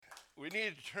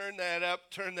need to turn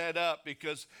that up,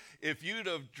 because if you'd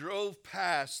have drove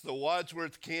past the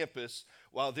Wadsworth campus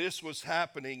while this was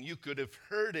happening, you could have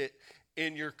heard it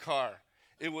in your car.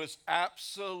 It was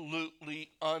absolutely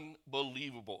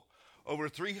unbelievable. Over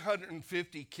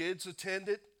 350 kids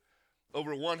attended.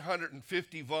 Over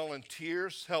 150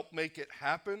 volunteers helped make it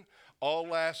happen all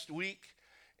last week.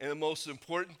 And the most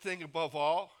important thing above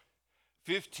all,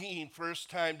 15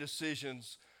 first-time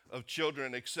decisions of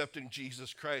children accepting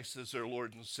Jesus Christ as their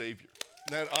Lord and Savior.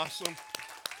 Isn't that awesome?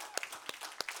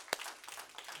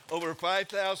 Over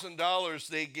 $5,000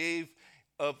 they gave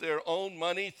of their own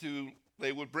money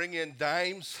they would bring in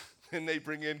dimes and they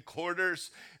bring in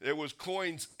quarters. There was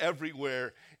coins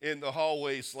everywhere in the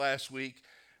hallways last week.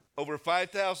 Over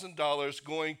 $5,000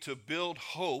 going to Build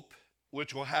Hope,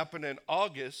 which will happen in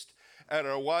August at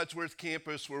our Wadsworth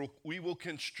campus, where we will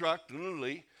construct,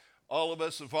 literally, all of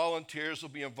us as volunteers will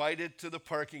be invited to the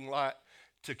parking lot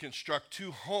to construct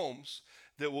 2 homes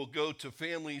that will go to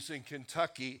families in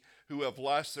Kentucky who have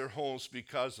lost their homes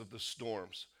because of the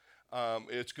storms.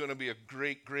 It's going to be a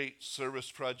great, great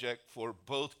service project for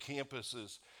both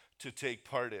campuses to take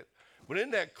part in. But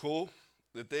isn't that cool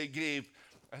that they gave,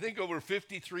 I think, over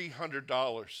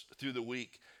 $5,300 through the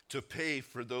week to pay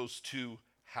for those 2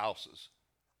 houses?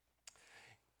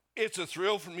 It's a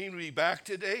thrill for me to be back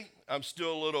today. I'm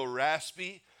still a little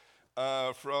raspy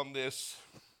from this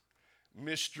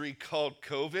mystery called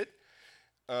COVID.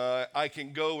 I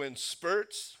can go in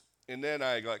spurts, and then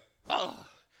I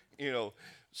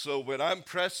So when I'm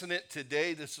pressing it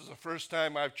today, this is the first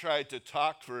time I've tried to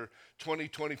talk for 20,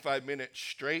 25 minutes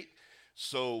straight.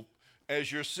 So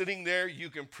as you're sitting there, you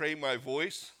can pray my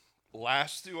voice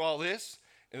lasts through all this,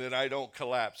 and that I don't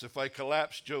collapse. If I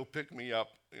collapse, Joe, pick me up.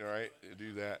 All right,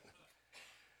 do that.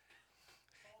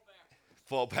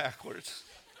 Fall backwards.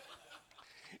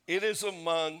 It is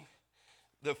among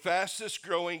the fastest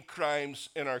growing crimes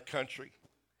in our country.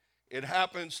 It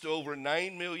happens to over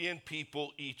 9 million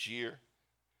people each year.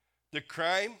 The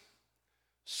crime,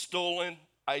 stolen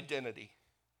identity.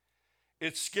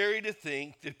 It's scary to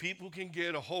think that people can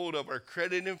get a hold of our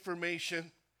credit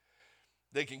information.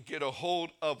 They can get a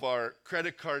hold of our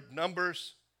credit card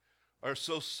numbers, our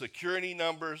social security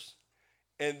numbers,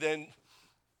 and then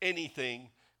anything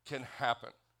can happen.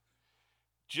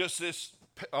 Just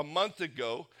a month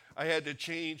ago, I had to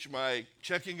change my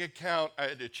checking account. I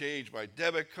had to change my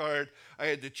debit card. I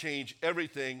had to change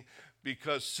everything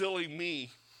because silly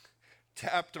me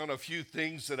tapped on a few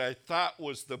things that I thought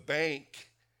was the bank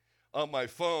on my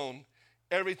phone.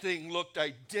 Everything looked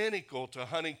identical to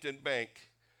Huntington Bank.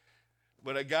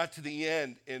 But I got to the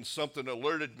end and something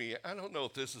alerted me. I don't know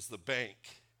if this is the bank.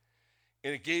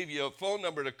 And it gave you a phone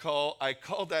number to call. I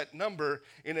called that number,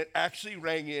 and it actually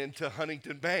rang into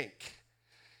Huntington Bank.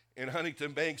 And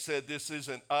Huntington Bank said, "This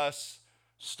isn't us.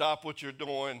 Stop what you're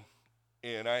doing."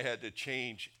 And I had to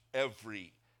change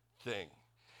everything.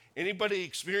 Anybody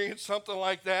experience something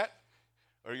like that?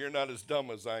 Or you're not as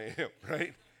dumb as I am,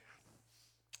 right?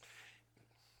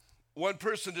 One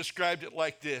person described it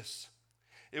like this.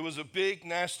 It was a big,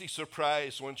 nasty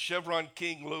surprise when Chevron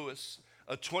King Lewis,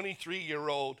 a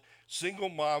 23-year-old single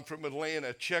mom from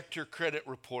Atlanta, checked her credit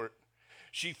report.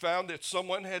 She found that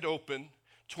someone had opened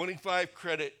 25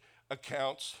 credit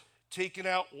accounts, taken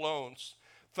out loans,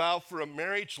 filed for a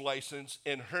marriage license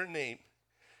in her name.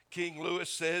 King Lewis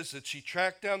says that she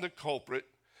tracked down the culprit,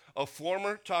 a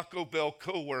former Taco Bell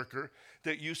coworker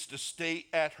that used to stay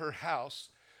at her house,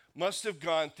 must have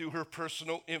gone through her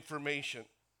personal information.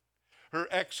 Her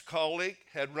ex-colleague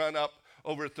had run up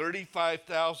over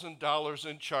 $35,000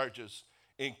 in charges,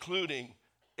 including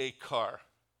a car.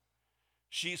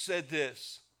 She said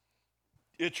this,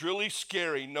 "It's really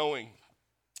scary knowing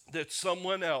that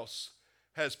someone else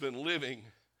has been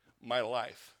living my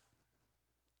life."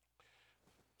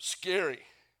 Scary.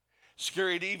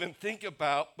 Scary to even think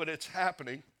about, but it's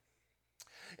happening.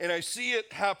 And I see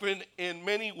it happen in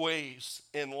many ways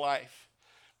in life.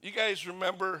 You guys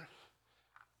remember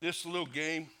this little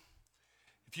game?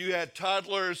 If you had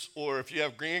toddlers or if you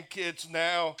have grandkids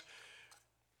now,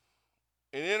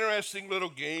 an interesting little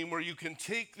game where you can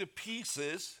take the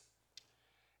pieces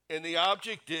and the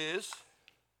object is,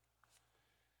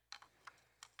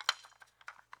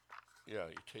 you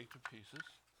take the pieces.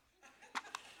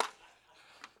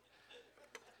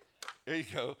 There you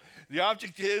go. The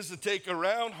object is to take a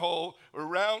round hole or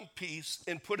round piece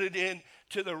and put it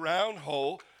into the round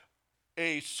hole,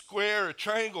 a square, a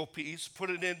triangle piece, put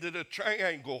it into the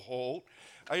triangle hole.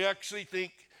 I actually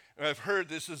think, and I've heard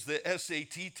this is the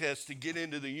SAT test to get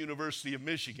into the University of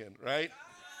Michigan, right?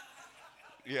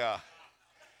 Yeah.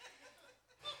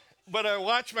 But I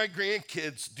watch my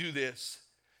grandkids do this,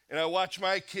 And I watched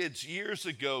my kids years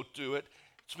ago do it.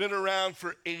 It's been around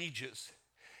for ages.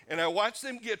 And I watched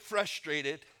them get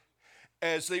frustrated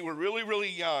as they were really, really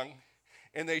young,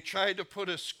 and they tried to put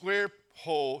a square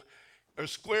hole or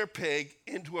square peg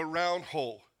into a round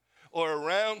hole, or a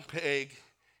round peg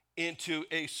into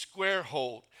a square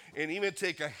hole, and even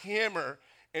take a hammer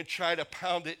and try to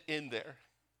pound it in there.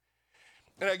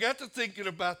 And I got to thinking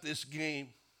about this game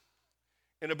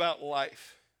and about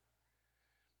life.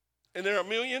 And there are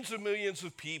millions and millions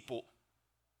of people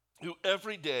who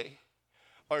every day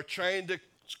are trying to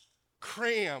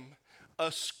cram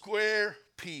a square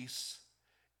piece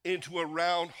into a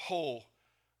round hole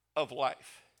of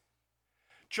life.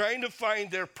 Trying to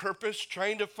find their purpose,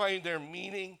 trying to find their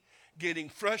meaning, getting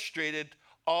frustrated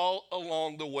all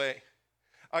along the way.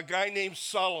 A guy named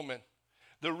Solomon,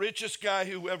 the richest guy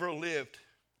who ever lived,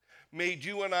 made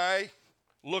you and I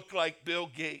look like Bill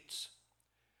Gates.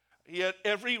 He had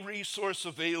every resource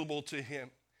available to him.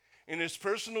 In his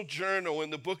personal journal in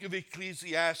the book of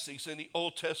Ecclesiastes in the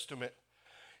Old Testament,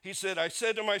 he said, I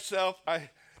said to myself, I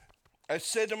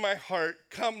said to my heart,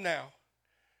 come now,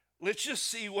 let's just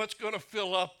see what's going to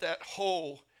fill up that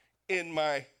hole in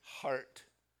my heart.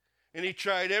 And he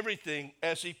tried everything,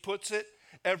 as he puts it,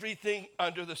 everything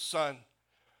under the sun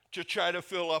to try to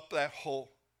fill up that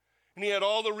hole. And he had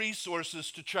all the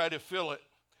resources to try to fill it.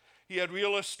 He had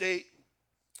real estate,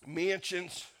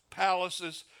 mansions,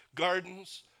 palaces,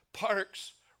 gardens,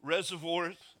 parks,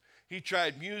 reservoirs. He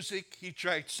tried music. He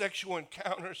tried sexual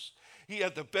encounters. He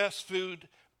had the best food,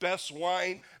 best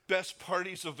wine, best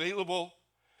parties available.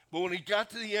 But when he got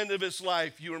to the end of his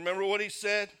life, you remember what he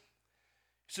said?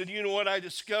 He said, you know what I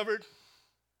discovered?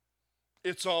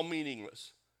 It's all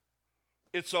meaningless.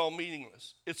 It's all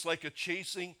meaningless. It's like a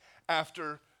chasing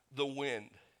after the wind.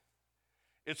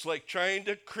 It's like trying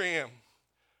to cram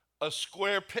a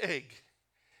square peg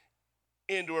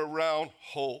into a round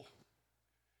hole.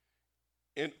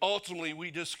 And ultimately, we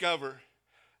discover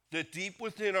that deep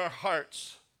within our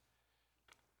hearts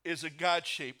is a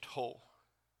God-shaped hole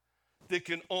that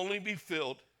can only be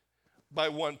filled by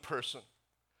one person.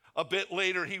 A bit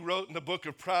later, he wrote in the book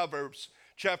of Proverbs,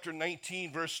 chapter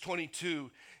 19, verse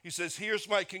 22, he says, here's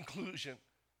my conclusion.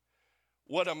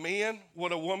 What a man,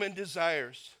 what a woman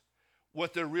desires,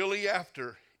 what they're really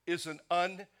after is an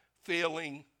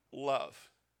unfailing love.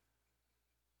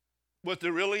 What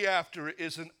they're really after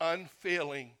is an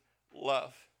unfailing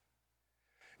love.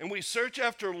 And we search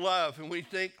after love, and we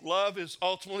think love is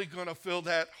ultimately going to fill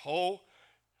that hole.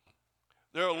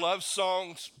 There are love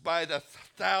songs by the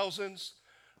thousands,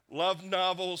 love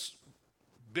novels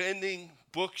bending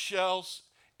bookshelves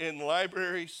in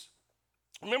libraries.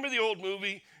 Remember the old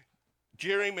movie,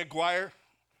 Jerry Maguire?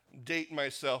 I'm dating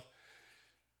myself.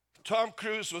 Tom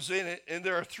Cruise was in it, and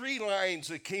there are 3 lines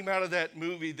that came out of that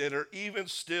movie that are even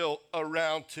still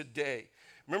around today.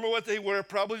 Remember what they were?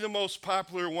 Probably the most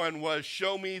popular one was,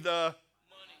 show me the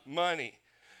money.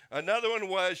 Another one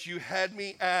was, you had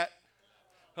me at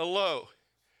hello.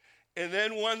 And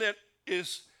then one that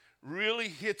is really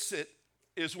hits it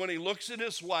is when he looks at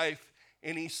his wife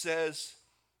and he says,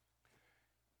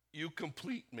 you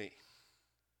complete me.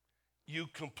 You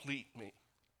complete me.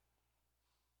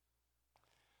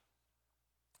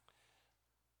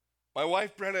 My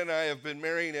wife, Brenda, and I have been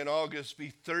married in August, be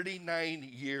 39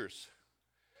 years.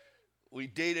 We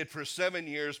dated for 7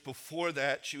 years. Before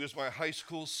that, she was my high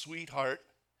school sweetheart.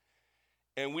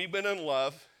 And we've been in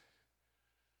love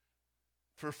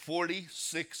for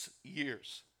 46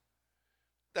 years.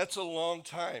 That's a long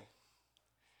time.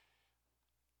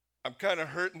 I'm kind of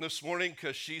hurting this morning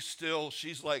because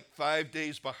she's like 5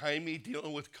 days behind me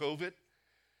dealing with COVID.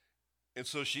 And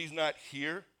so she's not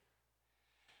here.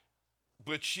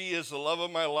 But she is the love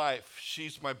of my life.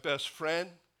 She's my best friend.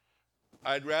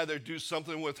 I'd rather do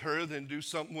something with her than do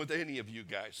something with any of you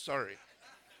guys. Sorry.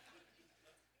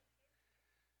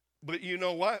 But you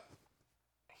know what?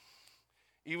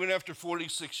 Even after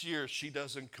 46 years, she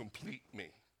doesn't complete me.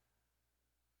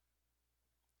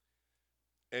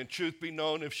 And truth be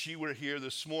known, if she were here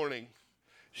this morning,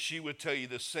 she would tell you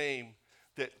the same,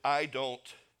 that I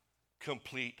don't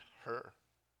complete her.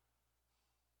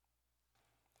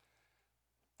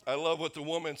 I love what the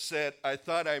woman said. I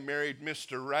thought I married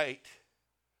Mr. Right.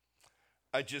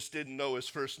 I just didn't know his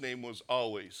first name was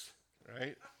Always,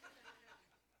 right?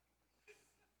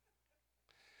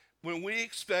 When we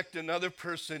expect another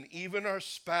person, even our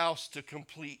spouse, to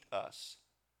complete us,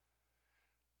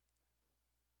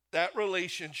 that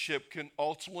relationship can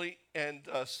ultimately end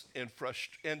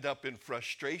up in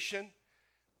frustration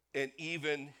and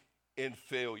even in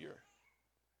failure.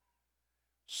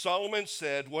 Solomon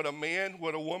said, what a man,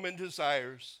 what a woman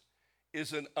desires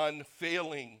is an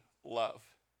unfailing love.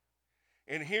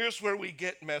 And here's where we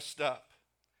get messed up.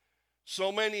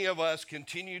 So many of us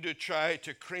continue to try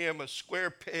to cram a square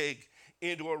peg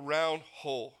into a round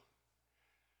hole,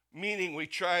 meaning we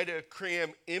try to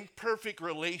cram imperfect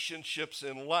relationships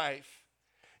in life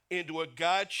into a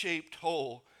God-shaped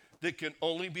hole that can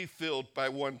only be filled by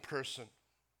one person.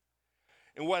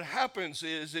 And what happens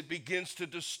is it begins to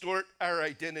distort our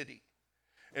identity.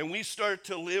 And we start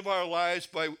to live our lives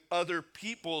by other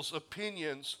people's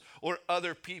opinions or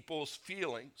other people's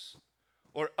feelings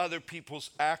or other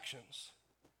people's actions.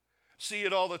 See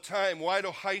it all the time. Why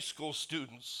do high school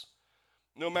students,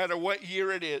 no matter what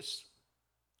year it is,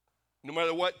 no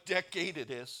matter what decade it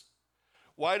is,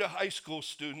 why do high school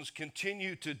students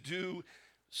continue to do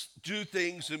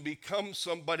things and become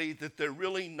somebody that they're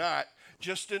really not,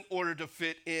 just in order to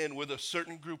fit in with a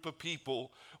certain group of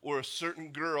people or a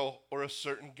certain girl or a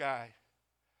certain guy?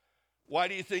 Why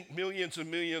do you think millions and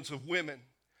millions of women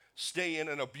stay in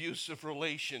an abusive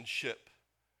relationship?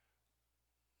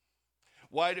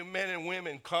 Why do men and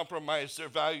women compromise their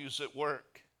values at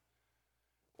work?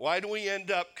 Why do we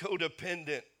end up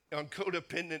codependent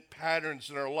patterns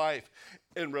in our life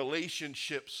and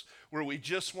relationships where we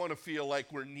just want to feel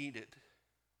like we're needed?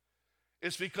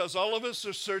 It's because all of us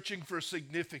are searching for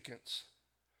significance.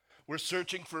 We're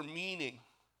searching for meaning.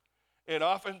 And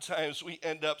oftentimes we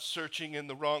end up searching in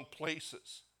the wrong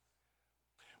places.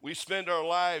 We spend our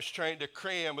lives trying to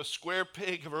cram a square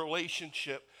peg of a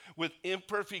relationship with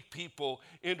imperfect people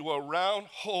into a round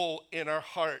hole in our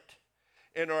heart.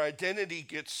 And our identity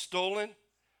gets stolen,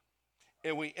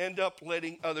 and we end up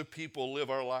letting other people live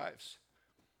our lives.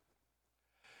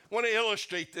 I want to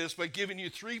illustrate this by giving you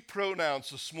 3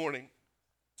 pronouns this morning.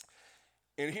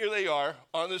 And here they are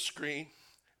on the screen: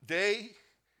 they,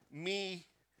 me,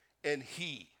 and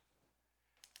he.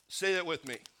 Say that with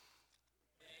me.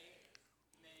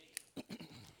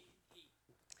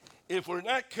 If we're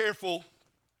not careful,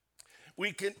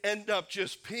 we can end up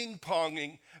just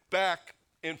ping-ponging back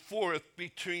and forth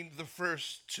between the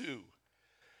first 2.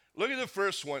 Look at the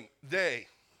first one, they.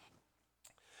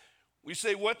 We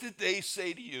say, what did they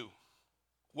say to you?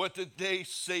 What did they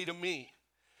say to me?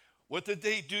 What did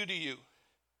they do to you?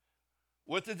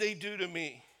 What did they do to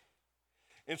me?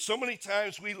 And so many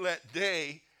times we let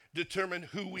they determine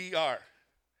who we are.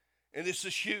 And this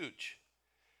is huge.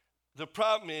 The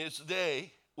problem is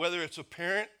they, whether it's a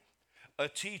parent, a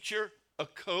teacher, a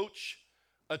coach,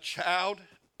 a child,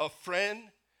 a friend,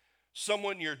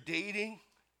 someone you're dating,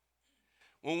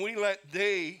 when we let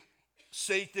they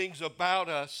say things about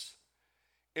us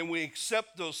and we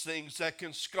accept those things, that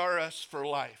can scar us for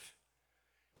life.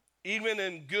 Even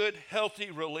in good,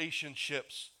 healthy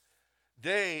relationships,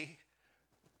 they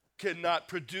cannot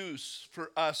produce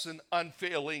for us an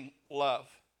unfailing love,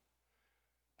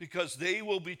 because they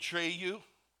will betray you,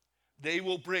 they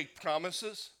will break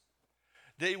promises,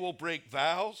 they will break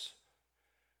vows,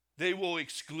 they will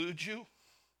exclude you,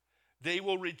 they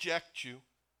will reject you,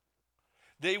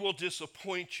 they will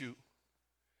disappoint you,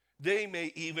 they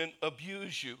may even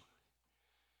abuse you.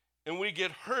 And we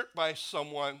get hurt by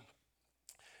someone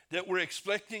that we're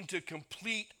expecting to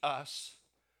complete us.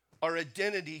 Our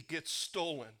identity gets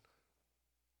stolen,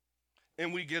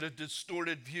 and we get a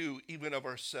distorted view even of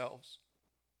ourselves.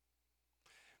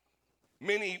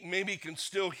 Many maybe can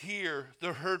still hear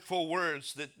the hurtful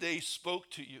words that they spoke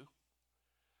to you.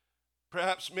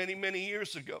 Perhaps many, many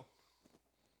years ago.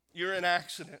 You're an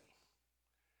accident.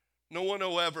 No one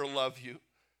will ever love you.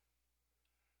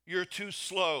 You're too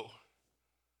slow.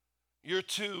 You're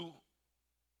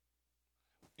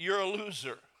a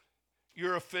loser.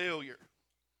 You're a failure.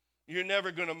 You're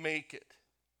never going to make it.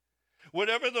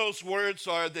 Whatever those words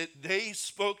are that they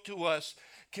spoke to us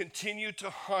continue to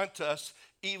haunt us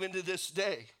even to this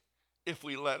day, if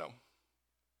we let them.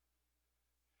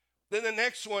 Then the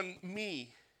next one,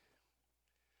 me.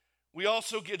 We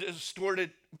also get a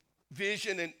distorted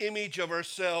vision and image of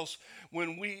ourselves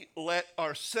when we let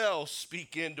ourselves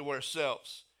speak into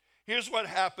ourselves. Here's what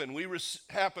happens. We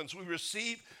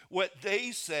receive what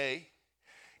they say,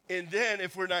 and then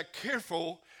if we're not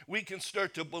careful, we can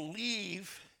start to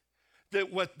believe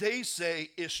that what they say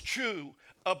is true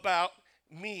about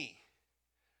me.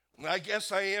 I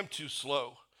guess I am too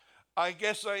slow. I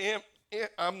guess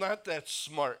I'm not that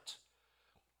smart.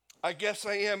 I guess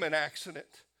I am an accident.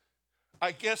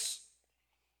 I guess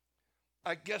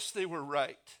they were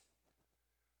right.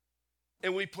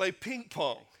 And we play ping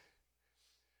pong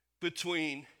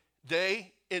between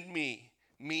they and me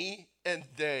and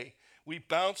they. We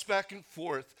bounce back and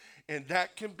forth, and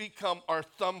that can become our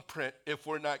thumbprint if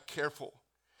we're not careful.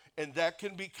 And that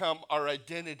can become our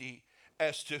identity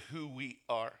as to who we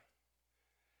are.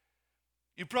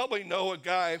 You probably know a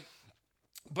guy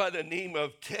by the name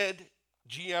of Ted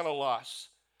Giannalos.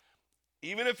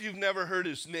 Even if you've never heard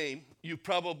his name, you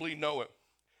probably know him.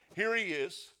 Here he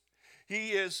is.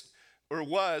 He is or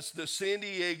was the San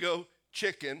Diego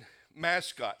Chicken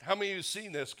mascot. How many of you have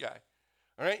seen this guy?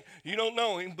 All right? You don't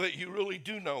know him, but you really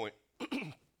do know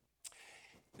him.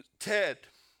 Ted,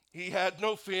 he had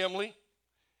no family.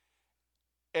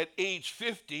 At age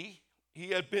 50, he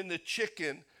had been the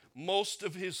chicken most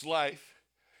of his life.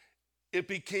 It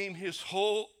became his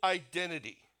whole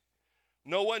identity.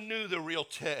 No one knew the real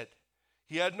Ted.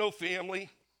 He had no family.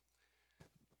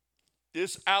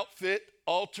 This outfit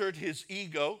altered his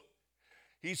ego.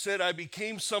 He said, I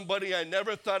became somebody I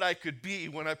never thought I could be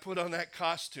when I put on that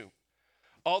costume.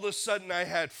 All of a sudden, I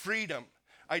had freedom.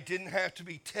 I didn't have to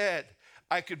be Ted.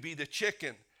 I could be the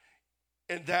chicken.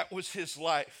 And that was his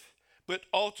life. But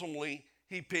ultimately,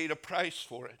 he paid a price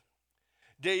for it.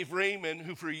 Dave Raymond,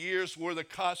 who for years wore the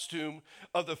costume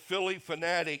of the Philly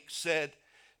Fanatic, said,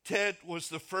 Ted was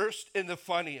the first and the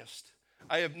funniest.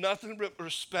 I have nothing but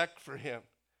respect for him.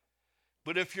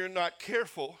 But if you're not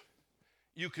careful,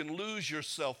 you can lose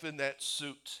yourself in that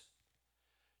suit.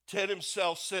 Ted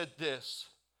himself said this,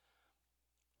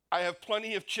 I have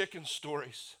plenty of chicken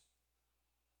stories.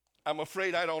 I'm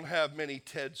afraid I don't have many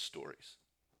Ted stories.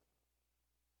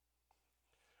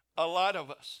 A lot of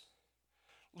us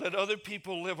let other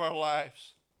people live our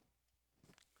lives.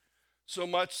 So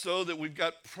much so that we've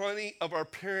got plenty of our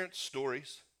parents'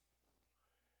 stories,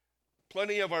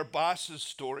 plenty of our bosses'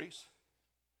 stories,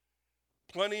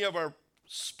 plenty of our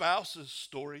spouses'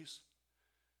 stories,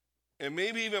 and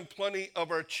maybe even plenty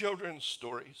of our children's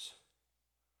stories.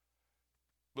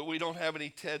 But we don't have any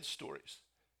Ted stories.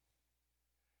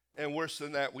 And worse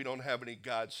than that, we don't have any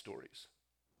God stories.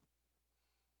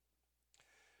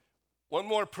 One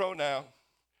more pronoun,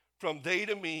 from they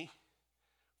to me,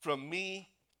 from me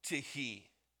to he.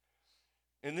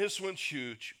 And this one's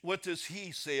huge. What does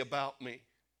he say about me?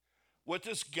 What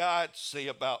does God say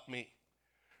about me?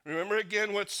 Remember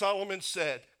again what Solomon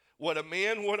said. What a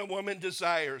man, what a woman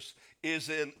desires is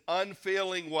an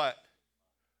unfailing what?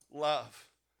 Love.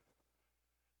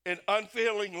 An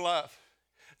unfailing love.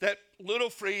 That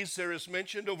little phrase there is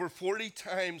mentioned over 40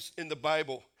 times in the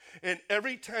Bible. And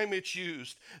every time it's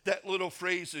used, that little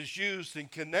phrase is used in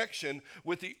connection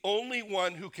with the only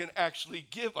one who can actually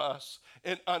give us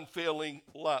an unfailing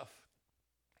love.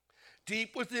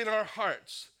 Deep within our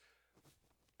hearts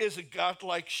is a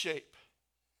godlike shape.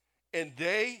 And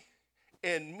they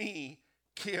and me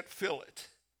can't fill it.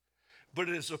 But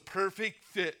it is a perfect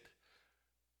fit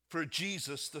for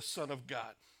Jesus, the Son of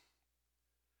God.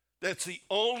 That's the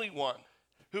only one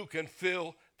who can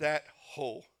fill that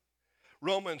hole.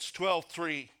 Romans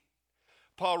 12:3,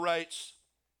 Paul writes,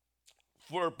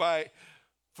 For by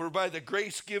the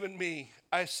grace given me,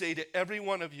 I say to every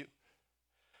one of you,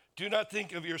 do not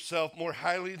think of yourself more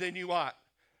highly than you ought,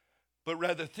 but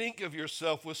rather think of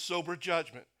yourself with sober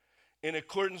judgment, in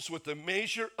accordance with the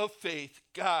measure of faith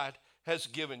God has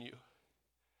given you.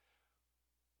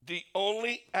 The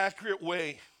only accurate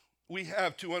way we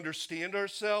have to understand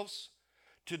ourselves,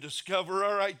 to discover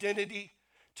our identity,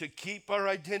 to keep our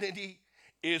identity,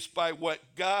 is by what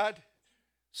God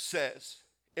says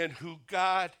and who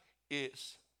God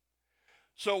is.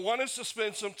 So I want us to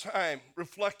spend some time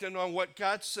reflecting on what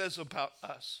God says about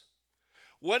us.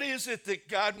 What is it that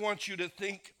God wants you to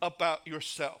think about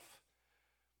yourself?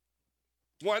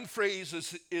 One phrase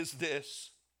is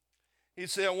this. He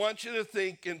said, I want you to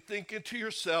think into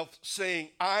yourself saying,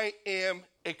 I am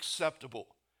acceptable.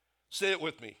 Say it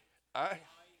with me. I am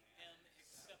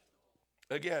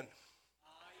acceptable. Again.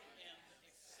 I am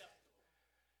acceptable.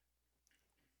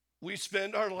 We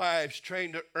spend our lives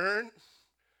trying to earn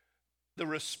the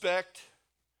respect,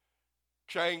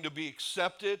 trying to be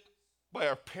accepted by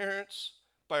our parents,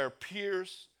 by our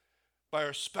peers, by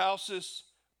our spouses,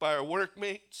 by our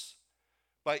workmates,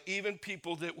 by even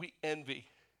people that we envy.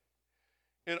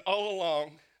 And all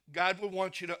along, God would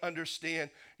want you to understand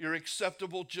you're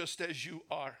acceptable just as you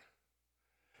are.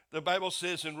 The Bible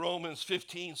says in Romans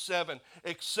 15:7,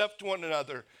 accept one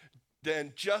another,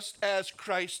 then just as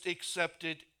Christ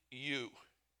accepted you.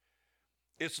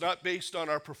 It's not based on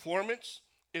our performance.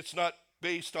 It's not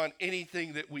based on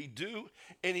anything that we do,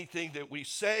 anything that we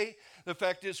say. The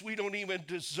fact is, we don't even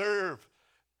deserve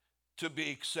to be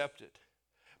accepted.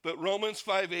 But Romans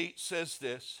 5:8 says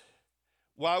this,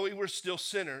 while we were still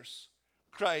sinners,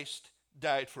 Christ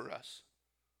died for us,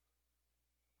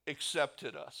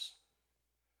 accepted us.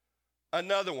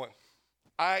 Another one,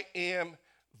 I am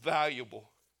valuable.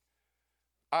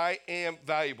 I am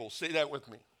valuable. Say that with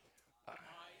me. I am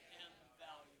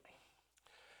valuable.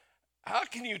 How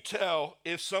can you tell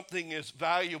if something is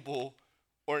valuable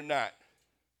or not?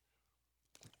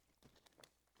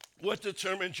 What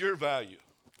determines your value?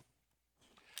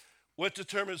 What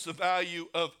determines the value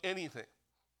of anything?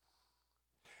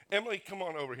 Emily, come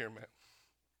on over here, man.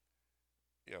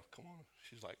 Yeah, come on.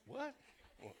 She's like, what?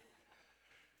 Let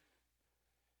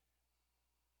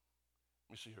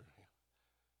me see her.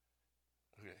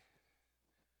 Okay.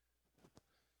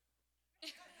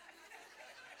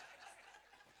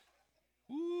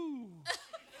 Woo.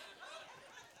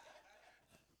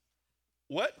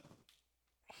 What?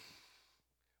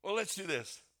 Well, let's do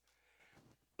this.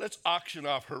 Let's auction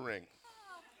off her ring.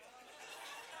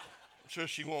 I'm sure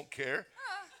she won't care.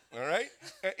 All right?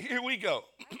 Here we go.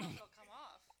 It'll come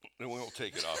off. Then we won't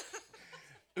take it off.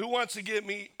 Who wants to give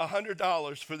me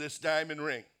 $100 for this diamond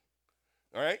ring?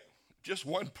 All right? Just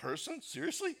one person?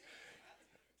 Seriously?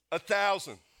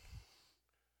 1,000.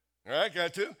 All right,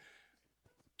 got two.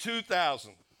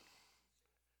 2,000.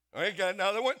 All right, got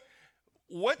another one.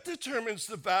 What determines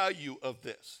the value of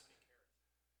this?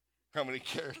 How many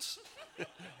carats?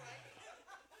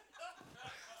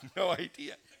 No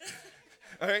idea.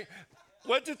 All right.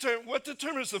 What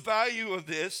determines the value of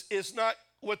this is not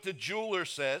what the jeweler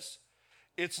says.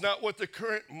 It's not what the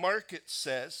current market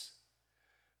says.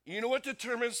 You know what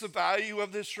determines the value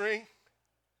of this ring?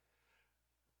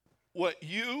 What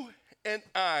you and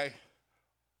I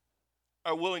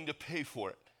are willing to pay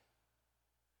for it.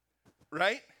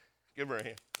 Right? Give her a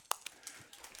hand.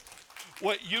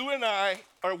 What you and I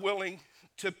are willing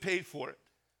to pay for it.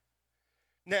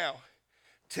 Now,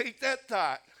 take that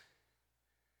thought.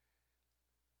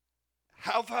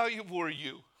 How valuable are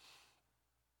you?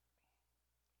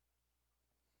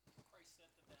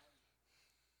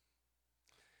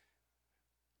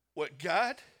 What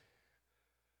God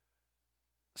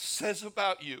says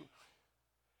about you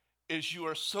is you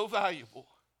are so valuable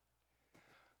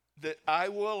that I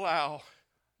will allow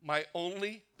my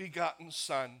only begotten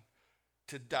Son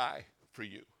to die for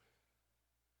you.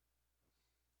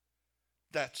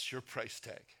 That's your price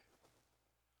tag.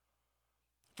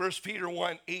 1 Peter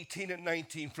 1, 18 and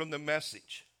 19 from the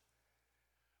Message.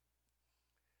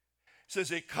 It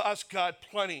says, it cost God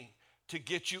plenty to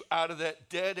get you out of that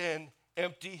dead-end,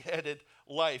 empty-headed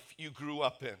life you grew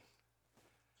up in.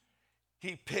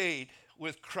 He paid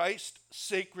with Christ's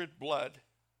sacred blood.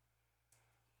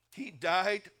 He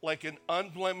died like an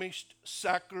unblemished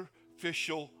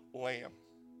sacrificial lamb.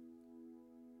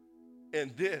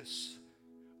 And this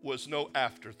was no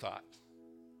afterthought.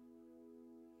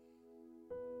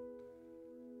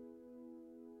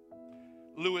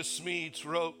 Lewis Smedes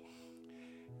wrote,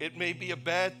 it may be a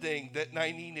bad thing that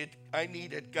I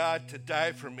needed God to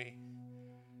die for me,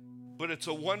 but it's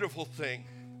a wonderful thing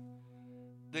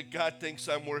that God thinks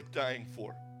I'm worth dying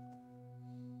for.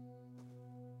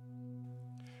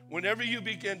 Whenever you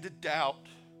begin to doubt,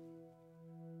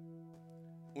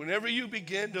 whenever you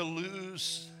begin to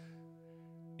lose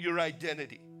your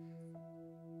identity,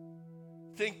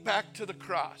 think back to the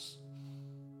cross.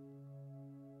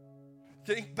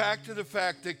 Think back to the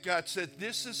fact that God said,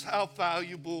 this is how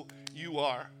valuable you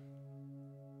are,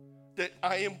 that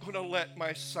I am going to let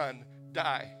my Son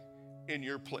die in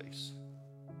your place.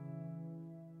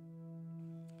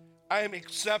 I am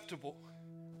acceptable.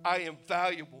 I am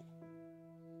valuable.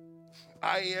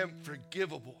 I am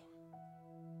forgivable.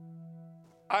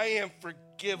 I am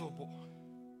forgivable.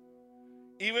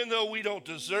 Even though we don't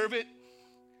deserve it,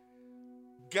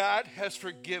 God has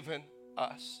forgiven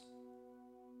us.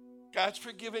 God's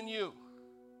forgiven you.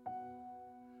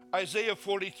 Isaiah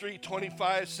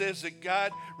 43:25 says that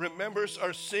God remembers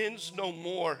our sins no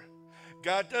more.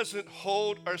 God doesn't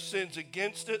hold our sins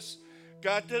against us.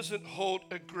 God doesn't hold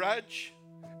a grudge.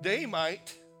 They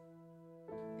might.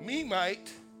 Me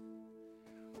might.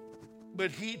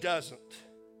 But he doesn't.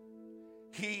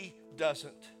 He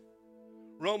doesn't.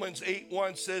 Romans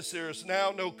 8:1 says there is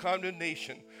now no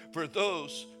condemnation for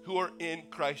those who are in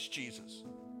Christ Jesus.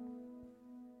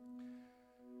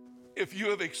 If you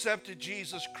have accepted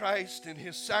Jesus Christ and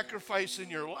his sacrifice in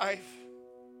your life,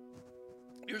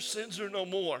 your sins are no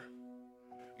more.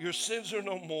 Your sins are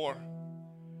no more.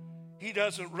 He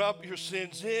doesn't rub your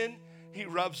sins in, he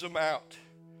rubs them out.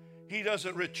 He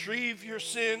doesn't retrieve your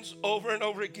sins over and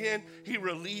over again, he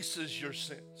releases your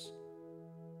sins.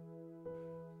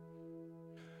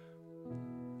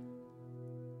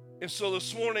 And so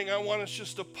this morning, I want us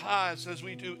just to pause as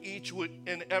we do each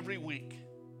and every week.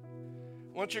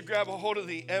 I want you to grab a hold of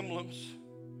the emblems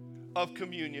of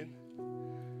communion,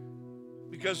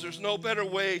 because there's no better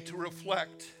way to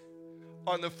reflect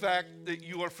on the fact that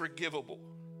you are forgivable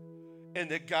and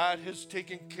that God has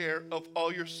taken care of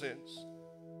all your sins.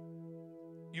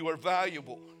 You are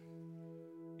valuable.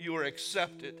 You are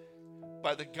accepted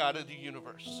by the God of the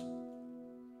universe.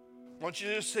 I want you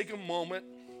to just take a moment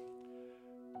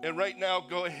and right now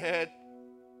go ahead.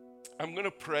 I'm going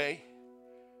to pray.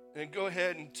 And go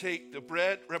ahead and take the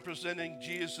bread representing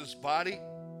Jesus' body,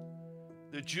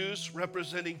 the juice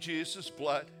representing Jesus'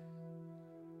 blood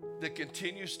that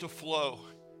continues to flow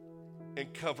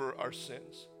and cover our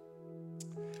sins.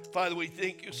 Father, we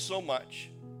thank you so much,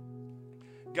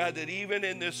 God, that even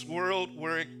in this world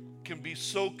where it can be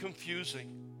so confusing,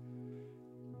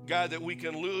 God, that we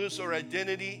can lose our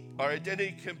identity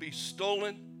can be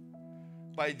stolen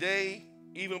by they,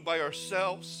 even by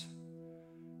ourselves.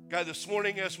 God, this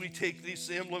morning as we take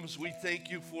these emblems, we thank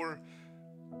you for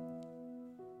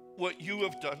what you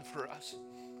have done for us.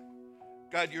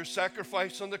 God, your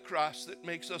sacrifice on the cross that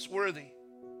makes us worthy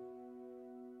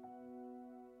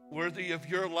of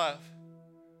your love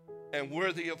and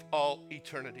worthy of all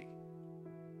eternity.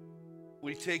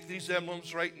 We take these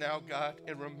emblems right now, God,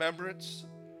 in remembrance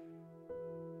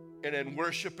and in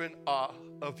worship and awe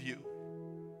of you.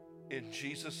 In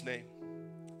Jesus' name,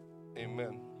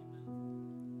 amen.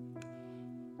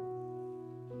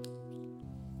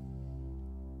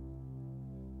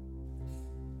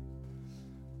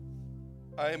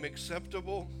 I am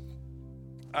acceptable,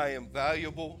 I am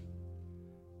valuable,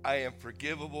 I am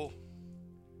forgivable,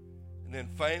 and then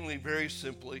finally, very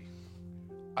simply,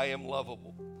 I am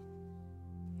lovable.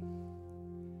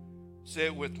 Say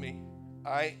it with me,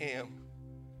 I am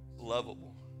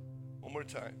lovable. One more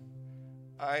time,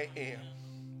 I am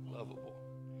lovable.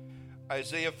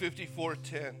 Isaiah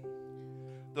 54:10,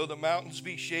 though the mountains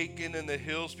be shaken and the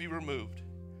hills be removed,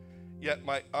 yet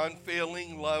my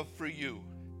unfailing love for you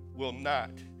will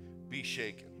not be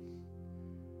shaken.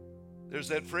 There's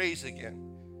that phrase again.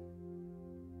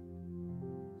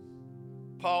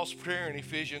 Paul's prayer in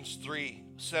Ephesians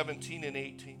 3:17 and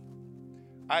 18.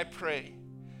 I pray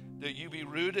that you be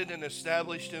rooted and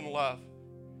established in love.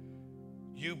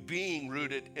 You being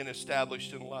rooted and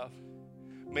established in love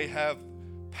may have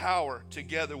power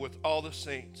together with all the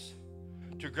saints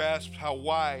to grasp how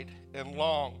wide and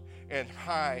long and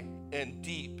high and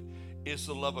deep is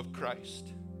the love of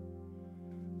Christ.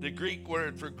 The Greek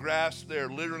word for grasp there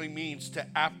literally means to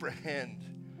apprehend,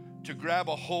 to grab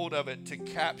a hold of it, to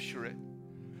capture it.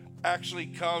 Actually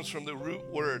comes from the root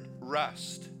word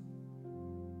rust.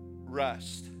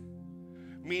 Rust.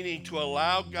 Meaning to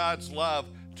allow God's love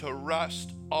to rust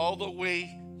all the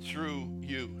way through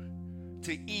you,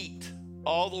 to eat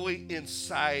all the way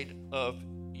inside of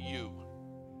you.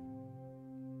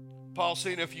 Paul's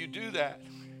saying if you do that,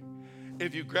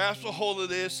 if you grasp a hold of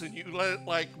this and you let it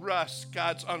like rust,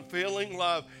 God's unfailing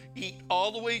love, eat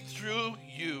all the way through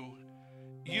you,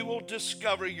 you will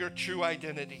discover your true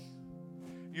identity.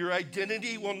 Your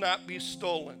identity will not be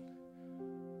stolen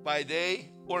by they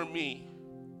or me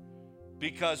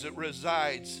because it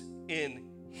resides in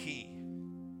He.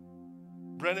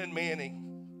 Brennan Manning,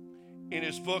 in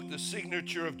his book, The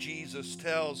Signature of Jesus,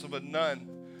 tells of a nun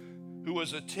who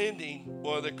was attending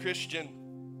one of the Christian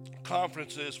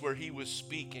conferences where he was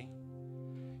speaking.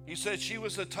 He said she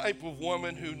was the type of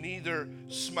woman who neither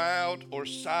smiled or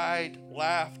sighed,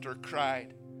 laughed or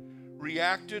cried,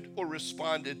 reacted or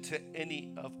responded to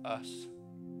any of us.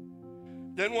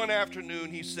 Then one afternoon,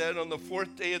 he said, on the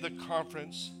fourth day of the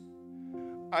conference,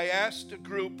 I asked a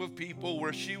group of people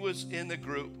where she was in the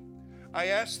group, I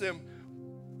asked them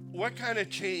what kind of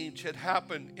change had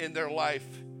happened in their life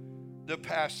the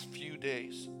past few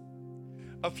days.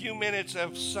 A few minutes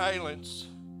of silence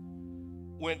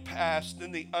went past,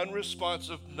 and the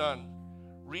unresponsive nun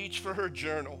reached for her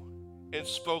journal and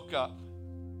spoke up.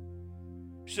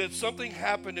 She said, something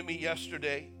happened to me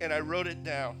yesterday, and I wrote it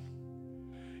down.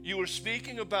 You were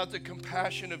speaking about the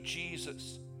compassion of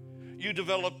Jesus. You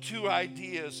developed two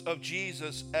ideas of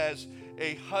Jesus as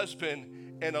a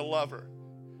husband and a lover,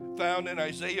 found in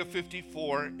Isaiah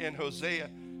 54 and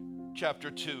Hosea chapter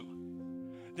 2.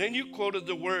 Then you quoted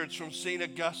the words from St.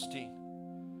 Augustine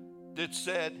that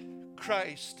said,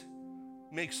 Christ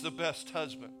makes the best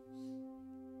husband.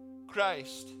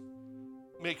 Christ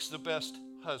makes the best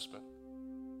husband.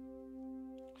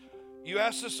 You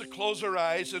asked us to close our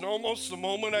eyes, and almost the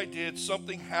moment I did,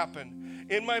 something happened.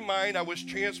 In my mind, I was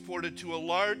transported to a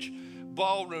large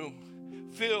ballroom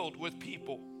filled with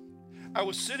people. I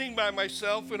was sitting by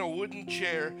myself in a wooden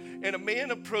chair, and a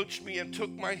man approached me and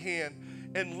took my hand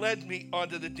and led me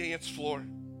onto the dance floor.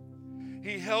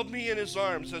 He held me in his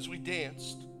arms as we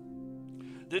danced.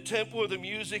 The tempo of the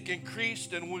music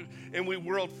increased, and we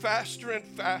whirled faster and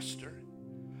faster.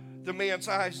 The man's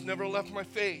eyes never left my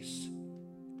face.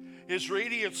 His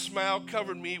radiant smile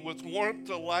covered me with warmth,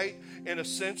 delight, and a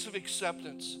sense of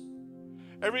acceptance.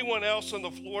 Everyone else on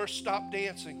the floor stopped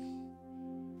dancing.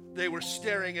 They were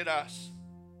staring at us.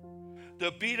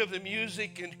 The beat of the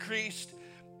music increased,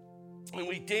 and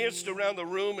we danced around the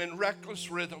room in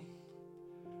reckless rhythm.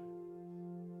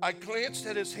 I glanced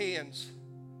at his hands,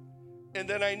 and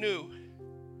then I knew.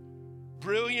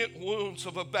 Brilliant wounds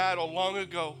of a battle long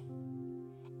ago,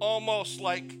 almost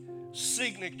like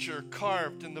signature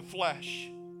carved in the flesh.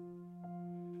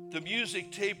 The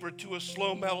music tapered to a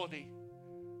slow melody,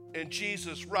 and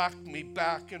Jesus rocked me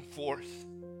back and forth.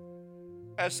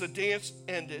 As the dance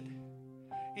ended,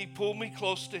 he pulled me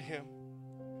close to him.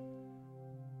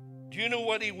 Do you know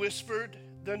what he whispered?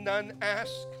 The nun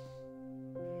asked.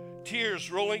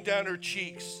 Tears rolling down her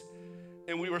cheeks,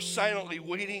 and we were silently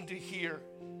waiting to hear.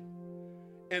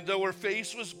 And though her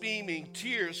face was beaming,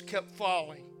 tears kept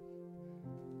falling.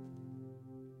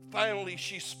 Finally,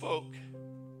 she spoke.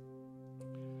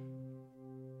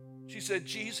 She said,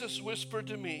 Jesus whispered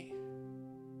to me,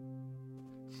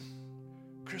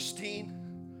 Christine,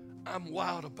 I'm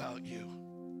wild about you.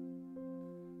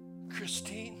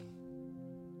 Christine,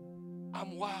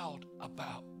 I'm wild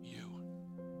about you.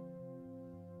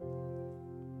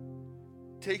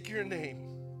 Take your name.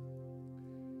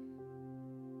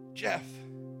 Jeff,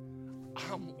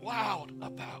 I'm wild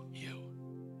about you.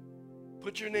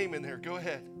 Put your name in there. Go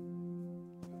ahead.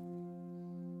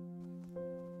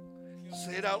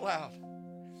 Say it out loud.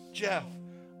 Jeff,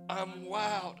 I'm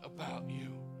wild about you.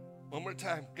 One more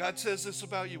time. God says this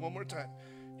about you. One more time.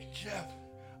 Jeff,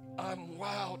 I'm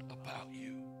wild about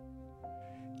you.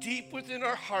 Deep within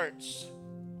our hearts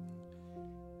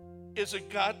is a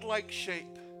godlike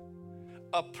shape,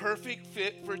 a perfect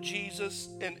fit for Jesus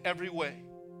in every way.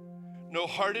 No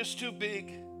heart is too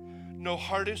big, no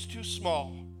heart is too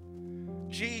small.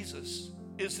 Jesus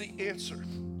is the answer.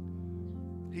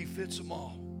 He fits them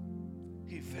all.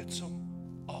 He fits them